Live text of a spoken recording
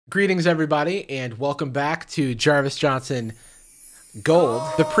Greetings, everybody, and welcome back to Jarvis Johnson Gold,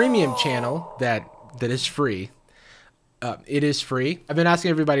 the premium channel that is free. It is free. I've been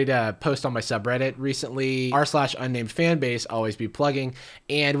asking everybody to post on my subreddit recently, r/unnamed fanbase, always be plugging,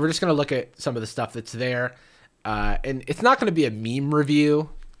 and we're just going to look at some of the stuff that's there. And it's not going to be a meme review,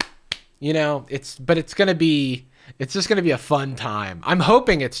 you know, but it's just going to be a fun time. I'm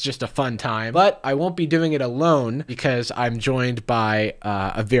hoping it's just a fun time, but I won't be doing it alone because I'm joined by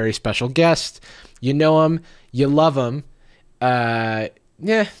a very special guest. You know him, you love him. Yeah,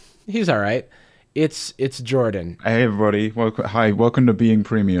 he's all right. It's Jordan. Hey everybody, welcome to Being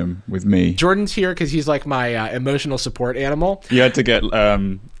Premium with me. Jordan's here because he's like my emotional support animal. You had to get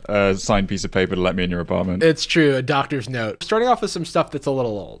a signed piece of paper to let me in your apartment. It's true, a doctor's note. Starting off with some stuff that's a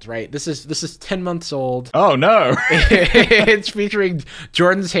little old, right? This is 10 months old. Oh no! It's featuring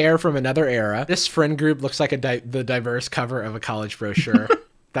Jordan's hair from another era. This friend group looks like the diverse cover of a college brochure.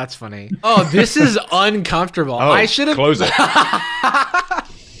 That's funny. Oh, this is uncomfortable. Oh, I should have close it.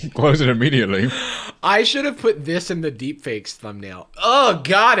 Close it immediately. I should have put this in the deepfakes thumbnail. Oh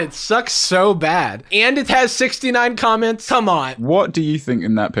god, it sucks so bad. And it has 69 comments. Come on. What do you think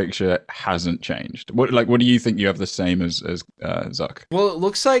in that picture hasn't changed? What do you think you have the same as Zuck? Well, it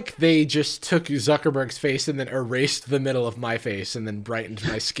looks like they just took Zuckerberg's face and then erased the middle of my face and then brightened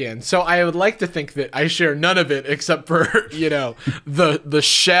my skin. So I would like to think that I share none of it except for, you know, the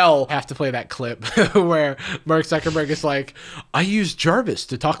shell. I have to play that clip where Mark Zuckerberg is like, I use Jarvis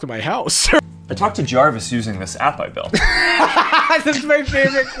to talk to my house. I talked to Jarvis using this app I built. That's my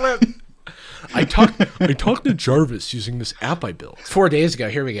favorite clip. I talked to Jarvis using this app I built. 4 days ago,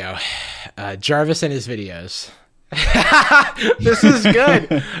 here we go. Jarvis and his videos. This is good.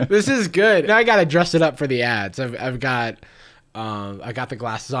 This is good. Now I gotta dress it up for the ads. I got the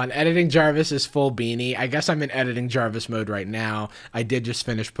glasses on. Editing Jarvis is full beanie. I guess I'm in editing Jarvis mode right now. I did just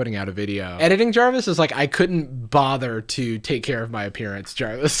finish putting out a video. Editing Jarvis is like I couldn't bother to take care of my appearance,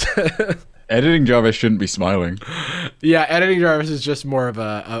 Jarvis. Editing Jarvis shouldn't be smiling. Yeah, editing Jarvis is just more of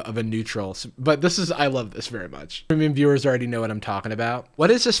a neutral. But I love this very much. Premium viewers already know what I'm talking about.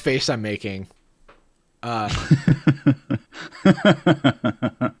 What is this face I'm making? It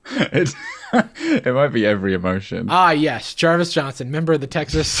might be every emotion. Ah, yes, Jarvis Johnson, member of the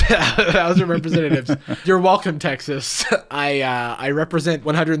Texas House of Representatives. You're welcome, Texas. I represent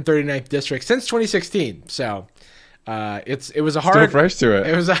 139th district since 2016. So, it was a hard. Still fresh to it.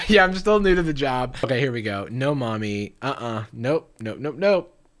 It was yeah. I'm still new to the job. Okay, here we go. No, mommy. Nope. No.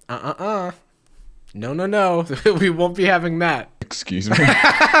 No. We won't be having that. Excuse me.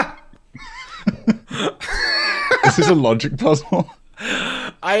 This is a logic puzzle.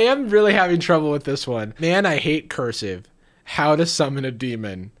 I am really having trouble with this one. Man, I hate cursive. How to summon a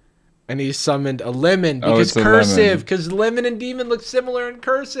demon. And he summoned a lemon because cursive. Because lemon and demon look similar in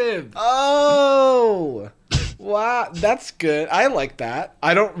cursive. Oh. Wow. That's good. I like that.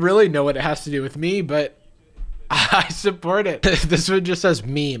 I don't really know what it has to do with me, but I support it. This one just says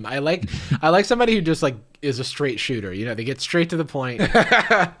meme. I like somebody who just like is a straight shooter. You know, they get straight to the point.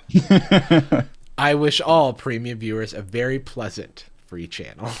 I wish all premium viewers a very pleasant free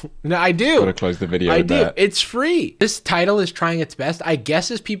channel. No, I do. Gotta close the video. I do. It's free. This title is trying its best. I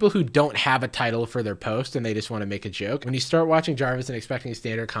guess as people who don't have a title for their post and they just want to make a joke. When you start watching Jarvis and expecting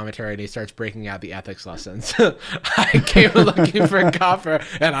standard commentary and he starts breaking out the ethics lessons. I came looking for copper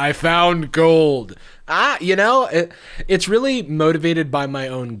and I found gold. You know, it's really motivated by my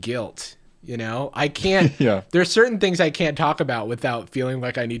own guilt. You know, I can't. Yeah. There's certain things I can't talk about without feeling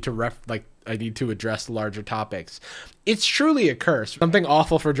like I need to I need to address larger topics. It's truly a curse. Something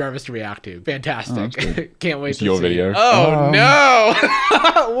awful for Jarvis to react to. Fantastic. Can't wait to see. Your video. Oh no!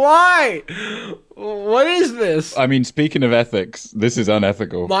 Why? What is this? I mean, speaking of ethics, this is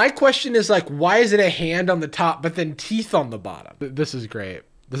unethical. My question is like, why is it a hand on the top but then teeth on the bottom? This is great.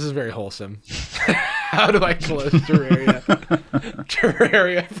 This is very wholesome. How do I close Terraria?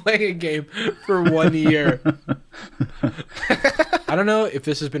 Terraria, playing a game for 1 year. I don't know if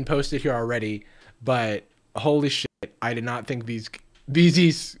this has been posted here already, but holy shit, I did not think these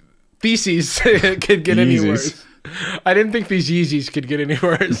theses could get any worse. I didn't think these Yeezys could get any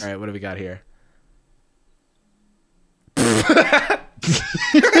worse. All right, what do we got here?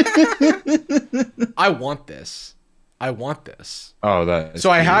 I want this. Oh, that is so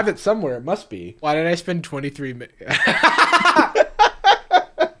cute. I have it somewhere. It must be. Why did I spend 23 minutes?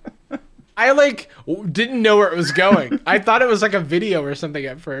 I like didn't know where it was going. I thought it was like a video or something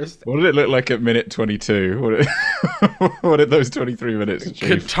at first. What did it look like at minute 22? What did those 23 minutes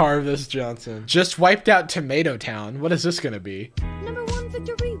achieve? Jarvis Johnson just wiped out Tomato Town. What is this gonna be? #1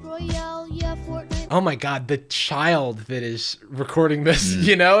 victory royale, yeah, Fortnite. Oh my God, the child that is recording this,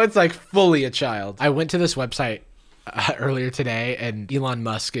 you know, it's like fully a child. I went to this website earlier today and Elon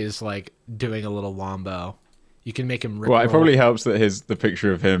Musk is like doing a little wombo. You can make him rip Well, it roll. probably helps that the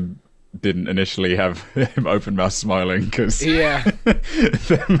picture of him didn't initially have him open mouth smiling, because Yeah.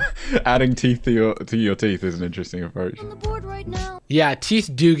 them adding teeth to your teeth is an interesting approach. Yeah,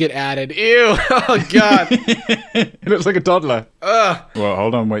 teeth do get added. Ew. Oh God. It looks like a toddler. Ugh. Well,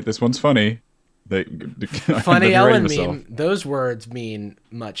 hold on, wait. This one's funny. Funny Ellen meme. Those words mean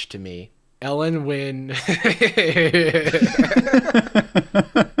much to me. Ellen when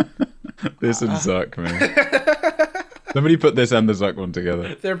This and Zuck, man. Somebody put this and the Zuck one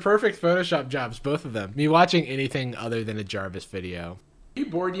together. they're perfect Photoshop jobs, both of them. Me watching anything other than a Jarvis video. Are you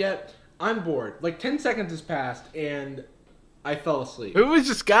bored yet? I'm bored. Like 10 seconds has passed and I fell asleep. Who is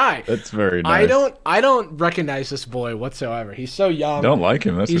this guy? That's very nice. I don't recognize this boy whatsoever. He's so young. Don't like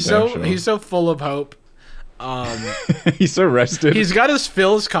him. That's he's so full of hope. He's so rested. He's got his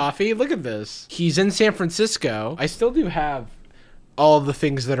Phil's coffee. Look at this. He's in San Francisco. I still do have all of the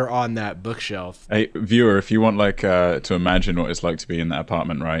things that are on that bookshelf. Hey, viewer, if you want to imagine what it's like to be in that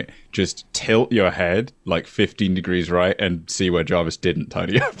apartment, right? Just tilt your head like 15 degrees right and see where Jarvis didn't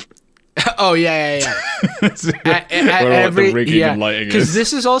tidy up. Oh yeah. At every, the rigging and lighting is. Because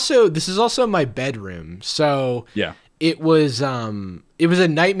this is also my bedroom. So yeah. It was a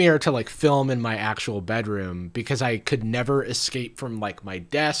nightmare to like film in my actual bedroom because I could never escape from like my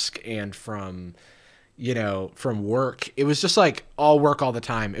desk and from from work. It was just like all work all the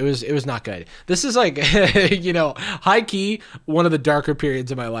time. It was not good. This is like high key one of the darker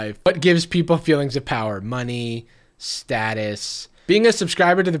periods of my life. What gives people feelings of power? Money, status, being a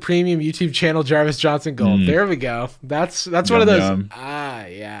subscriber to the premium YouTube channel Jarvis Johnson Gold. There we go. That's one of those. Yum.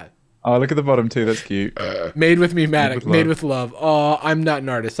 Yeah. Oh, look at the bottom too. That's cute. Made with me, Matic. Made with love. Oh, I'm not an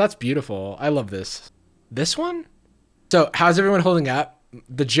artist. That's beautiful. I love this. This one? So, how's everyone holding up?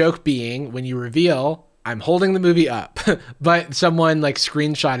 The joke being, when you reveal, I'm holding the movie up, but someone like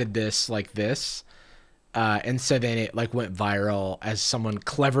screenshotted this like this. And so then it like went viral as someone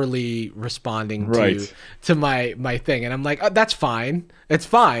cleverly responding to my thing. And I'm like, oh, that's fine. It's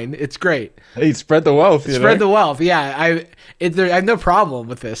fine. It's great. Hey, spread the wealth. Spread the wealth. Yeah. I have no problem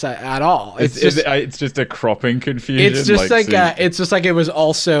with this at all. It's just a cropping confusion. It's just like it was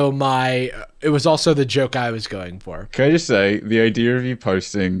also the joke I was going for. Can I just say, the idea of you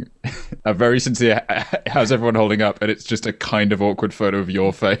posting a very sincere, how's everyone holding up? And it's just a kind of awkward photo of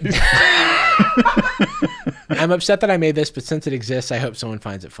your face. I'm upset that I made this, but since it exists, I hope someone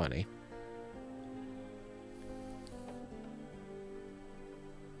finds it funny.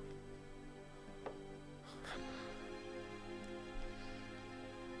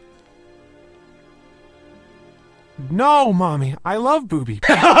 No, Mommy, I love Booby.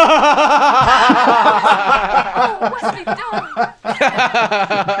 That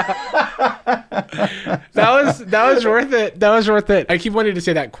was worth it. That was worth it. I keep wanting to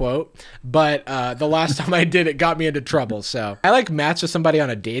say that quote, but the last time I did it got me into trouble. So I like matched with somebody on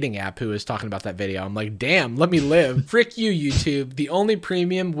a dating app who was talking about that video. I'm like, damn, let me live. Frick you, YouTube. The only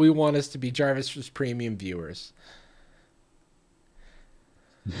premium we want is to be Jarvis's premium viewers.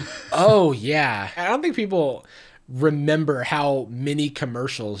 Oh yeah, I don't think people remember how many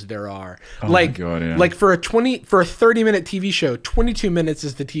commercials there are. Oh like, my God, yeah. like for a 30-minute TV show, 22 minutes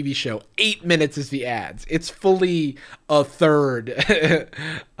is the TV show, 8 minutes is the ads. It's fully a third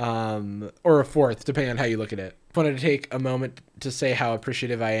or a fourth, depending on how you look at it. Wanted to take a moment to say how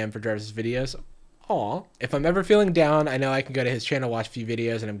appreciative I am for Jarvis's videos. Aw. If I'm ever feeling down, I know I can go to his channel, watch a few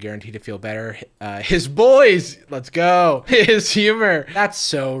videos, and I'm guaranteed to feel better. His boys, let's go. His humor. That's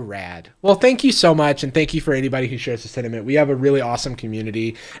so rad. Well, thank you so much, and thank you for anybody who shares the sentiment. We have a really awesome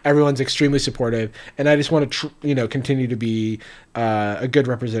community. Everyone's extremely supportive, and I just want to, continue to be a good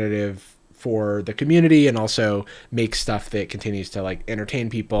representative for the community and also make stuff that continues to like entertain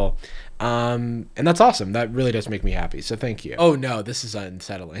people. And that's awesome. That really does make me happy. So thank you. Oh no, this is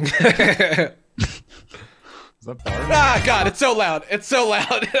unsettling. Is that bar? Ah, God, it's so loud. It's so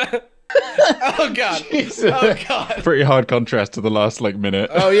loud. Oh, God. Jesus. Oh, God. Pretty hard contrast to the last minute.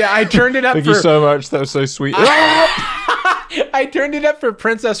 Oh, yeah, I turned it up Thank you so much. That was so sweet. I turned it up for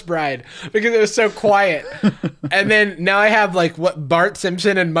Princess Bride because it was so quiet. And then now I have Bart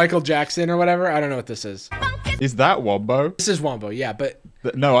Simpson and Michael Jackson or whatever. I don't know what this is. Is that Wombo? This is Wombo, yeah, but...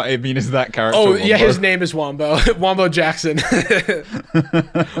 No, I mean, is that character Oh, Wombo? yeah, his name is Wombo. Wombo Jackson.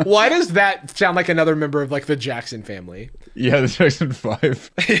 Why does that sound like another member of, the Jackson family? Yeah, the Jackson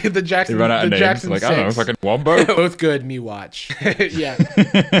 5. The Jackson... They run out of names. Jackson I don't know, fucking Wombo? Both good, me watch. Yeah.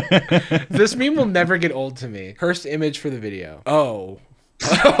 This meme will never get old to me. First image for the video. Oh.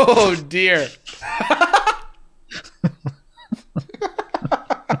 Oh dear.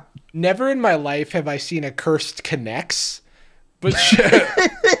 Never in my life have I seen a cursed connects, but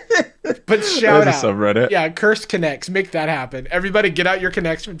but shout There's out. a subreddit. Yeah, cursed connects. Make that happen. Everybody get out your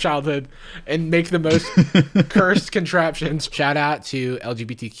connects from childhood and make the most cursed contraptions. Shout out to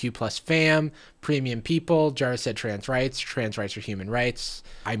LGBTQ plus fam, premium people. Jarvis said trans rights. Trans rights are human rights.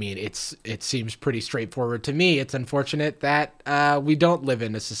 I mean, it seems pretty straightforward to me. It's unfortunate that we don't live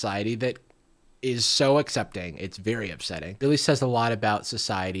in a society that is so accepting. It's very upsetting. Really says a lot about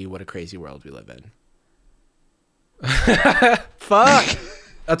society. What a crazy world we live in. Fuck.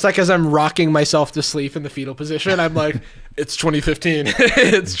 That's like as I'm rocking myself to sleep in the fetal position, I'm like, it's 2015.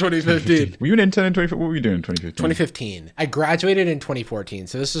 It's 2015. Were you an intern in 2015? What were you doing in 2015? 2015. I graduated in 2014.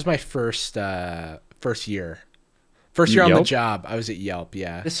 So this is my first year. First year on the job. I was at Yelp,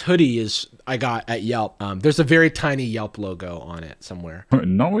 yeah. This hoodie I got at Yelp. There's a very tiny Yelp logo on it somewhere.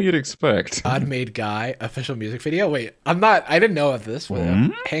 Not what you'd expect. God Made Guy official music video. Wait, I didn't know of this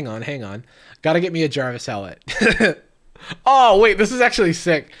one. Hang on. Gotta get me a Jarvis helmet. Oh wait, this is actually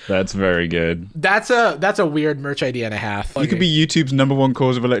sick. That's very good. That's a weird merch idea and a half. You could be YouTube's #1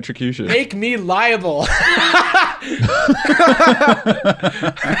 cause of electrocution. Make me liable.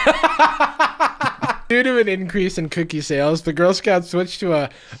 Due to an increase in cookie sales, the Girl Scouts switched to a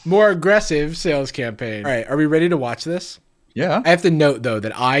more aggressive sales campaign. All right, are we ready to watch this? Yeah. I have to note though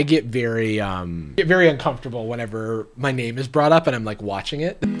that I get very uncomfortable whenever my name is brought up and I'm like watching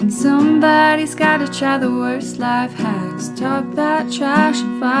it. Somebody's gotta try the worst life hacks. Talk that trash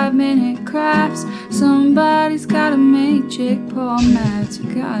in 5-minute crafts. Somebody's gotta make Jake Paul mad. So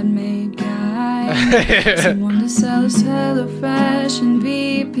God made guy. Someone to sell us HelloFresh and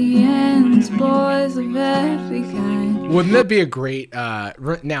VPNs. Boys of every kind. Wouldn't that be a great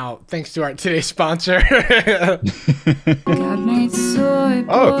now thanks to our today's sponsor. God made soy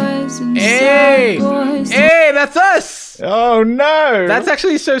boys and Hey! soy boys. Hey, that's us! Oh no! That's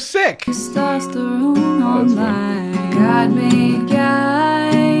actually so sick. Testosterone online. God made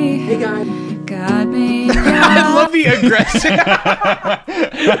guy. Hey guy. God made guy. I love the aggressive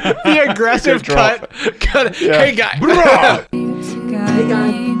cut. Yeah. Hey guy. Hey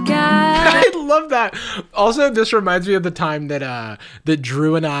guy. I love that. Also, this reminds me of the time that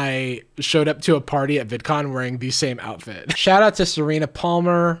Drew and I showed up to a party at VidCon wearing the same outfit. Shout out to Serena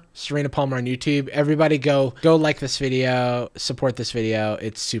Palmer on YouTube. Everybody go like this video, support this video.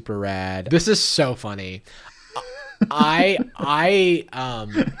 It's super rad. This is so funny.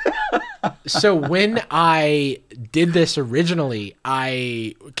 So when I did this originally,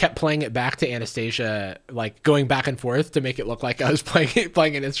 I kept playing it back to Anastasia, like going back and forth to make it look like I was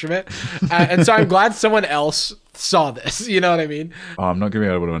playing an instrument. And so I'm glad someone else saw this. You know what I mean? Oh, I'm not gonna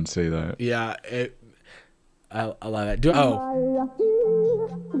be able to unsee that. Yeah. I love it.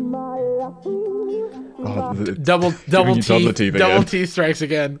 Double T strikes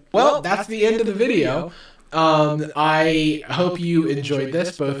again. Well, that's the end of the video. I hope you enjoyed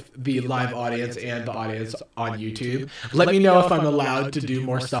this, both the live audience and the audience on YouTube. Let me know if I'm allowed to do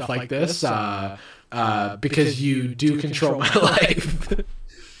more stuff like this, because you do control my life.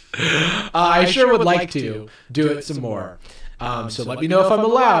 I sure would like to do it some more. So let me know if I'm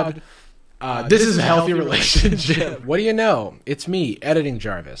allowed. This is a healthy relationship. What do you know? It's me, Editing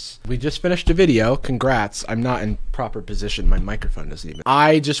Jarvis. We just finished a video. Congrats. I'm not in proper position. My microphone doesn't even.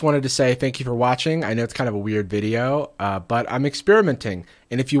 I just wanted to say thank you for watching. I know it's kind of a weird video, but I'm experimenting.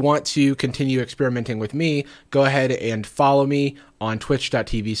 And if you want to continue experimenting with me, go ahead and follow me on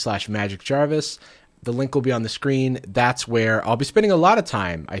twitch.tv/magicjarvis. The link will be on the screen. That's where I'll be spending a lot of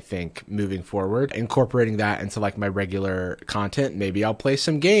time, I think, moving forward, incorporating that into like my regular content. Maybe I'll play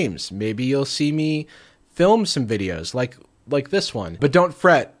some games. Maybe you'll see me film some videos like this one. But don't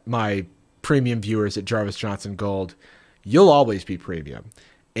fret, my premium viewers at Jarvis Johnson Gold. You'll always be premium.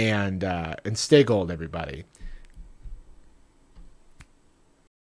 And stay gold, everybody.